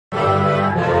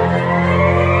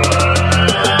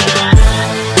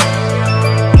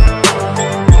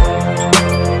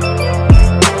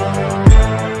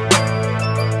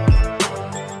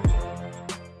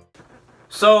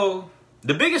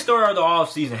The biggest story of the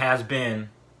offseason has been,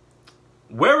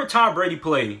 where will Tom Brady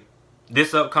play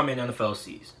this upcoming NFL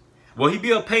season? Will he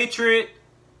be a Patriot?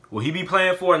 Will he be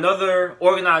playing for another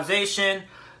organization?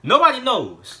 Nobody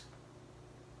knows.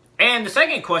 And the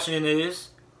second question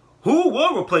is, who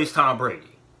will replace Tom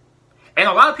Brady? And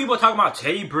a lot of people are talking about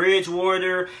Teddy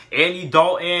Bridgewater, Andy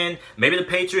Dalton, maybe the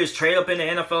Patriots trade up in the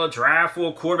NFL draft for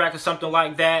a quarterback or something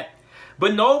like that.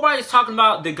 But nobody's talking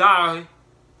about the guy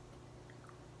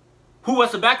who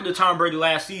was the backup to Tom Brady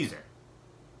last season.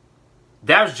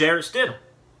 That was Jarrett Stidham.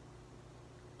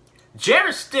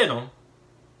 Jarrett Stidham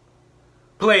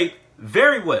played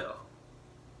very well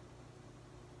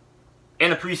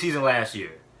in the preseason last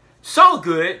year. So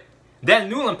good that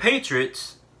New England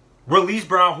Patriots released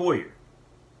Brian Hoyer.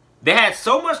 They had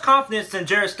so much confidence in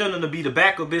Jarrett Stidham to be the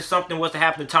backup if something was to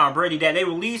happen to Tom Brady that they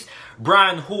released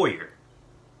Brian Hoyer,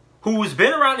 who's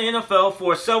been around the NFL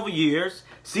for several years,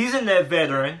 seasoned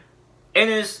veteran, and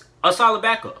is a solid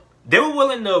backup. They were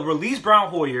willing to release Brian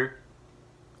Hoyer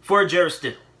for Jarrett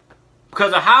Stidham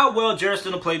because of how well Jarrett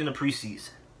Stidham played in the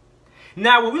preseason.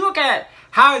 Now, when we look at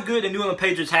how good the New England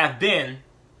Patriots have been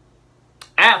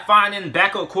at finding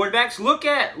backup quarterbacks,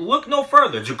 look no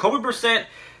further. Jacoby Brissett,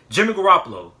 Jimmy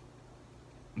Garoppolo,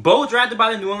 both drafted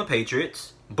by the New England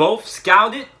Patriots, both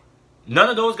scouted. None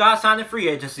of those guys signed in free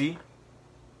agency.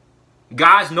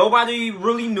 Guys nobody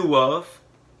really knew of.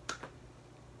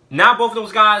 Now both of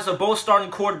those guys are both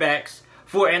starting quarterbacks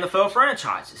for NFL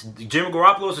franchises. Jimmy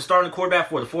Garoppolo is a starting quarterback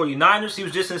for the 49ers. He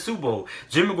was just in the Super Bowl.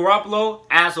 Jimmy Garoppolo,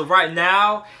 as of right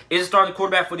now, is a starting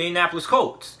quarterback for the Indianapolis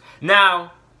Colts.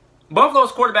 Now, both of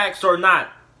those quarterbacks are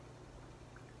not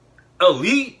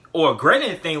elite or great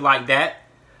anything like that,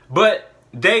 but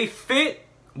they fit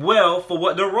well for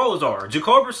what their roles are.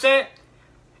 Jacoby Brissett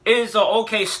is an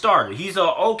okay starter. He's an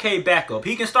okay backup.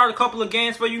 He can start a couple of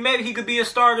games for you. Maybe he could be a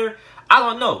starter. I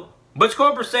don't know. But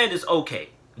Jacoby Brissett is okay.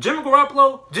 Jimmy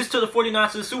Garoppolo just took the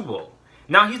 49ers to the Super Bowl.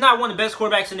 Now, he's not one of the best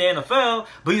quarterbacks in the NFL,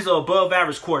 but he's an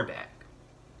above-average quarterback.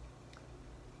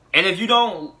 And if you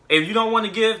don't want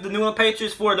to give the New England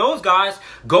Patriots for those guys,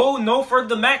 go no further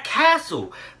than Matt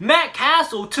Castle. Matt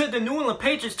Castle took the New England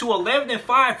Patriots to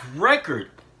 11-5 record.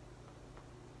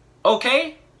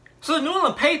 Okay? So the New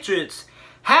England Patriots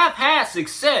have had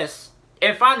success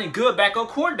in finding good backup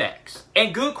quarterbacks.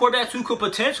 And good quarterbacks who could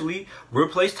potentially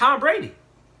replace Tom Brady.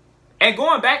 And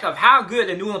going back of how good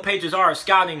the New England Patriots are at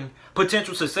scouting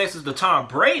potential successors to Tom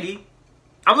Brady,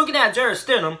 I'm looking at Jarrett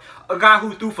Stidham, a guy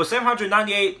who threw for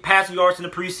 798 passing yards in the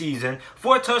preseason,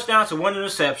 4 touchdowns and 1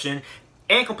 interception,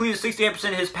 and completed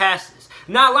 68% of his passes.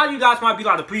 Now, a lot of you guys might be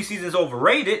like, the preseason is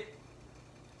overrated.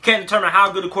 Can't determine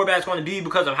how good the quarterback is going to be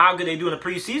because of how good they do in the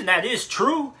preseason. That is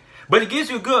true, but it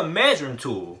gives you a good measuring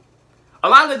tool. A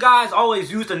lot of the guys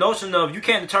always use the notion of you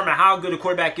can't determine how good a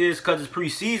quarterback is because it's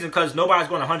preseason, because nobody's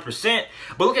going 100%.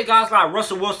 But look at guys like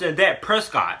Russell Wilson and Dak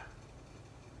Prescott.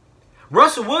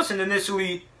 Russell Wilson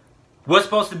initially was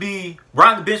supposed to be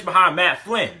right on the bench behind Matt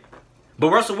Flynn.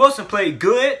 But Russell Wilson played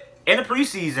good in the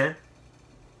preseason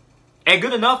and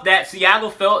good enough that Seattle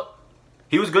felt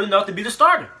he was good enough to be the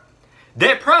starter.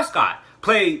 Dak Prescott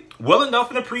played well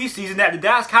enough in the preseason that the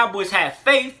Dallas Cowboys had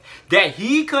faith that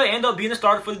he could end up being the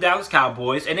starter for the Dallas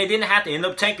Cowboys, and they didn't have to end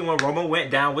up tanking when Romo went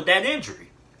down with that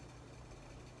injury.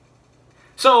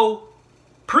 So,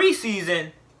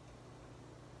 preseason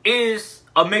is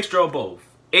a mixture of both.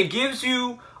 It gives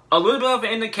you a little bit of an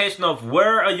indication of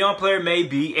where a young player may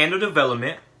be in their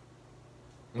development,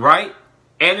 right?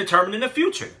 And determining the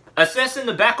future. Assessing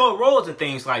the backup roles and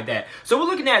things like that. So we're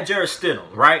looking at Jarrett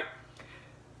Stidham, right?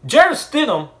 Jarrett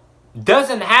Stidham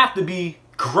doesn't have to be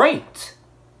great.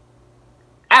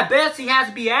 At best, he has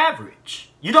to be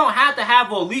average. You don't have to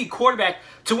have an elite quarterback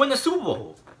to win the Super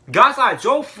Bowl. Guys like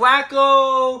Joe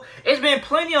Flacco, it's been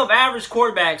plenty of average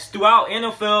quarterbacks throughout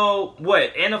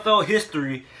NFL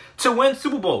history to win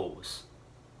Super Bowls.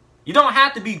 You don't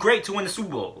have to be great to win the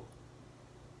Super Bowl.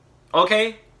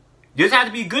 Okay? You just have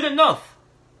to be good enough.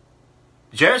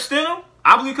 Jarrett Stidham,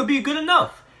 I believe, could be good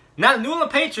enough. Now, the New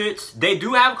England Patriots, they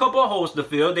do have a couple of holes to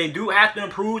fill. They do have to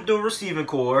improve the receiving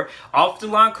core. Offensive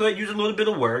line could use a little bit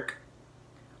of work.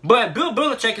 But Bill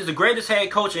Belichick is the greatest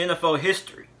head coach in NFL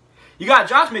history. You got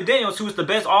Josh McDaniels, who's the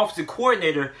best offensive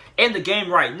coordinator in the game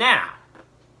right now.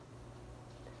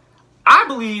 I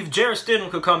believe Jarrett Stidham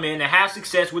could come in and have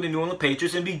success with the New England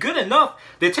Patriots and be good enough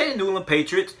to take the New England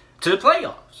Patriots to the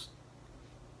playoffs.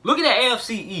 Look at the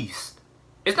AFC East.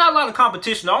 It's not a lot of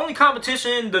competition. The only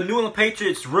competition the New England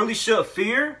Patriots really should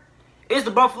fear is the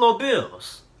Buffalo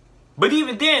Bills. But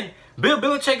even then, Bill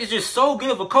Belichick is just so good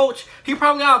of a coach, he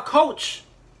probably out-coach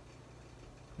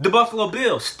the Buffalo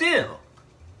Bills still.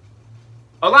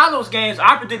 A lot of those games,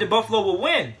 I predicted Buffalo would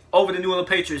win over the New England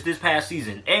Patriots this past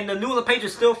season. And the New England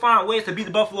Patriots still find ways to beat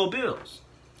the Buffalo Bills.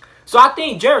 So I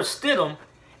think Jarrett Stidham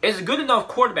is a good enough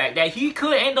quarterback that he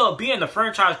could end up being the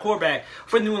franchise quarterback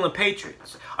for the New England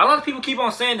Patriots. A lot of people keep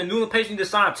on saying the New England Patriots need to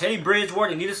sign Teddy Bridgewater,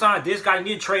 they need to sign this guy, they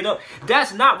need to trade up.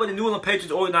 That's not what the New England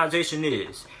Patriots organization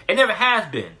is. It never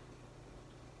has been.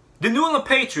 The New England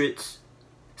Patriots,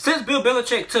 since Bill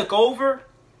Belichick took over,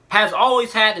 has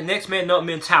always had the next man up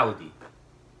mentality.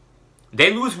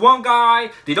 They lose one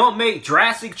guy, they don't make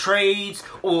drastic trades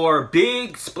or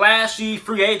big, splashy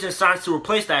free agent signs to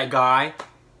replace that guy.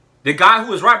 The guy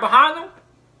who is right behind them,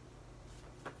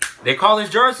 they call his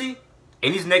jersey,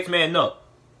 and he's next man up.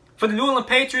 For the New England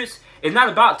Patriots, it's not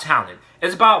about talent.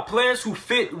 It's about players who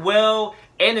fit well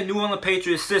in the New England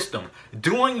Patriots system,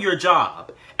 doing your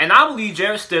job. And I believe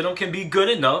Jarrett Stidham can be good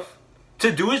enough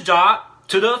to do his job,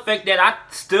 to the effect that I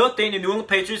still think the New England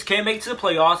Patriots can make it to the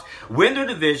playoffs, win their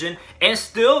division, and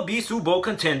still be Super Bowl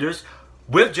contenders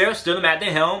with Jarrett Stidham at the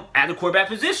helm at the quarterback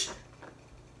position.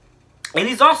 And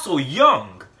he's also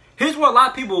young. Here's what a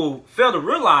lot of people fail to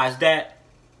realize, that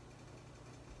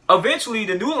eventually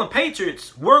the New England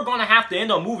Patriots were going to have to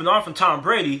end up moving on from Tom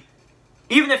Brady.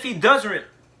 Even if he doesn't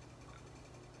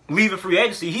leave a free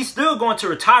agency, he's still going to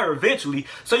retire eventually.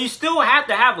 So you still have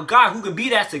to have a guy who can be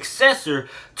that successor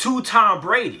to Tom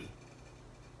Brady.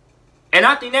 And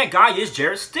I think that guy is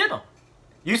Jarrett Stidham.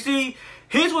 You see,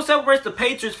 here's what separates the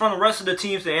Patriots from the rest of the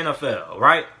teams in the NFL,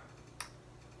 right?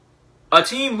 A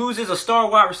team loses a star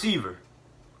wide receiver.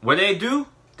 What do?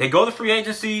 They go to free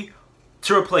agency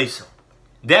to replace him.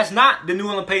 That's not the New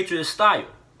England Patriots style.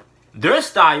 Their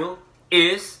style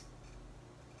is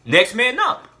next man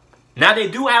up. Now, they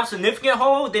do have significant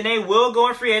hole, then they will go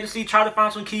in free agency, try to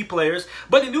find some key players.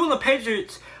 But the New England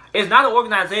Patriots is not an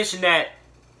organization that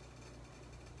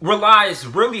relies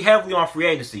really heavily on free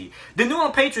agency. The New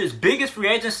England Patriots' biggest free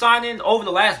agent signing over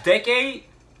the last decade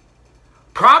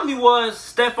probably was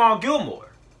Stephon Gilmore.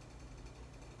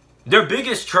 Their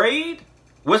biggest trade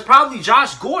was probably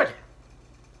Josh Gordon.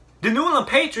 The New England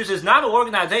Patriots is not an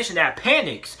organization that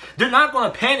panics. They're not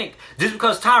going to panic just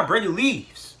because Tom Brady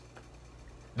leaves.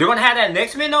 They're going to have that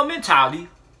next man up mentality,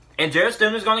 and Jarrett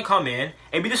Stidham is going to come in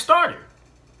and be the starter.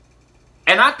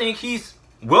 And I think he's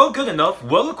good enough,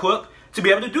 well equipped to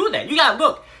be able to do that. You got to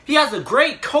look, he has a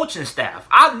great coaching staff.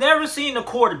 I've never seen a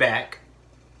quarterback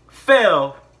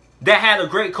fail that had a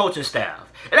great coaching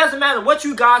staff. It doesn't matter what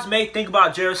you guys may think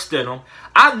about Jarrett Stidham.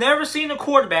 I've never seen a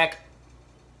quarterback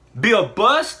be a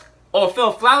bust or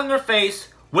fell flat on their face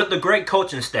with the great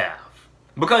coaching staff.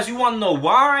 Because you want to know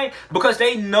why? Because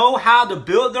they know how to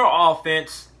build their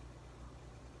offense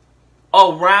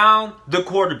around the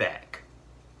quarterback.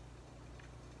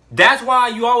 That's why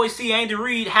you always see Andy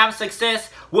Reid have success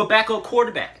with backup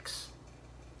quarterbacks.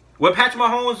 When Patrick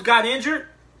Mahomes got injured,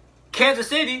 Kansas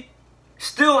City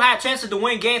still had chances to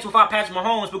win games without Patrick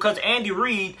Mahomes because Andy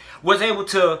Reid was able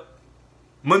to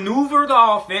maneuver the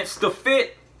offense to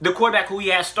fit the quarterback who he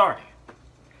had starting.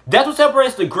 That's what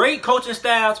separates the great coaching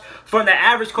staffs from the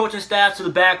average coaching staffs to the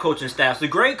bad coaching staffs. The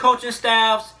great coaching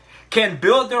staffs can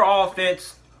build their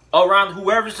offense around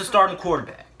whoever's the starting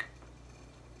quarterback.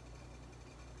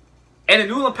 And the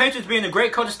New England Patriots, being the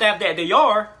great coaching staff that they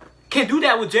are, can do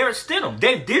that with Jarrett Stidham.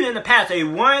 They did it in the past. They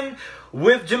won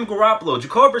with Jimmy Garoppolo.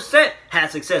 Jacoby Brissett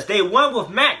had success. They won with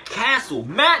Matt Castle.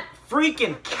 Matt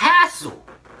freaking Castle.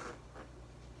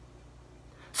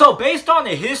 So based on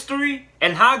the history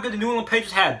and how good the New England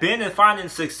Patriots have been in finding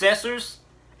successors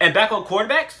and backup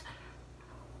quarterbacks,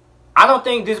 I don't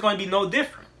think this is going to be no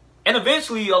different. And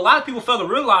eventually, a lot of people fail to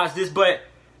realize this, but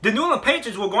the New England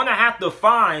Patriots were going to have to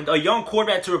find a young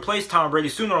quarterback to replace Tom Brady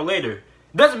sooner or later.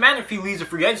 Doesn't matter if he leaves a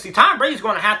free agency. Tom Brady's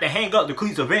going to have to hang up the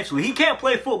cleats eventually. He can't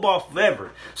play football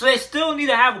forever. So they still need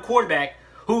to have a quarterback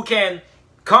who can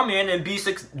come in and be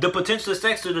the potential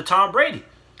successor to Tom Brady.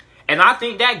 And I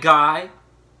think that guy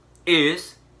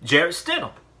is Jarrett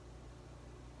Stidham.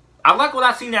 I like what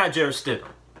I see now, Jarrett Stidham.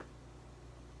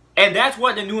 And that's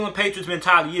what the New England Patriots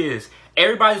mentality is.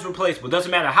 Everybody's replaceable.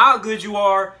 Doesn't matter how good you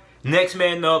are, next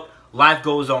man up, life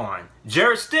goes on.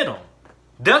 Jarrett Stidham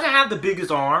doesn't have the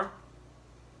biggest arm.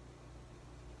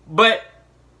 But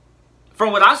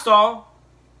from what I saw,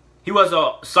 he was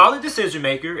a solid decision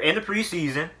maker in the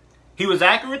preseason. He was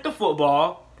accurate to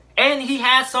football. And he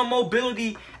has some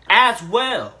mobility as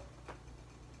well.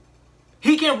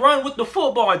 He can run with the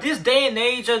football. In this day and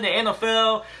age of the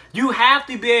NFL, you have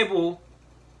to be able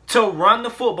to run the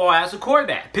football as a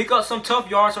quarterback. Pick up some tough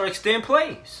yards or extend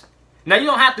plays. Now, you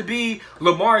don't have to be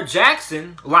Lamar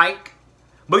Jackson-like,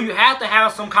 but you have to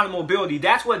have some kind of mobility.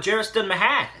 That's what Jarrett Stidham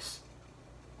has.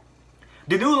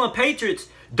 The New England Patriots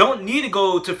don't need to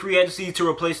go to free agency to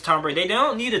replace Tom Brady. They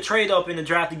don't need to trade up in the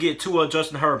draft to get Tua or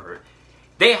Justin Herbert.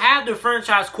 They have the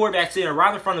franchise quarterback sitting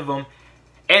right in front of them,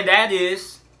 and that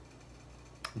is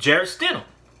Jarrett Stidham.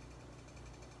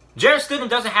 Jarrett Stidham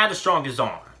doesn't have the strongest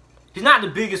arm. He's not the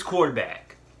biggest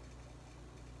quarterback.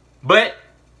 But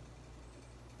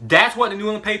that's what the New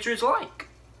England Patriots like.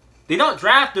 They don't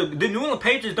draft the New England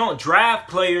Patriots don't draft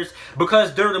players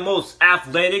because they're the most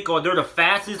athletic or they're the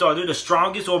fastest or they're the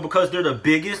strongest or because they're the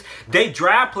biggest. They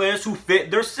draft players who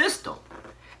fit their system.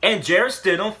 And Jarrett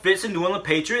Stidham fits the New England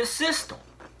Patriots system.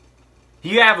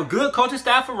 You have a good coaching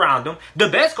staff around him, the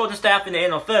best coaching staff in the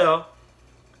NFL.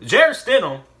 Jarrett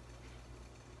Stidham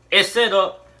is set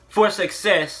up for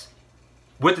success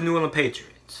with the New England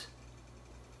Patriots.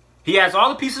 He has all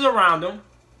the pieces around him.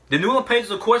 The New England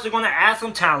Patriots, of course, are going to add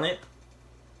some talent.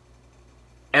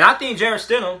 And I think Jarrett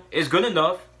Stidham is good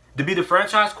enough to be the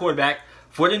franchise quarterback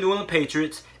for the New England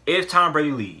Patriots if Tom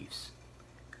Brady leaves.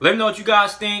 Let me know what you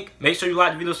guys think. Make sure you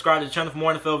like the video, subscribe to the channel for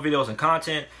more NFL videos and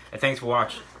content. And thanks for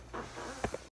watching.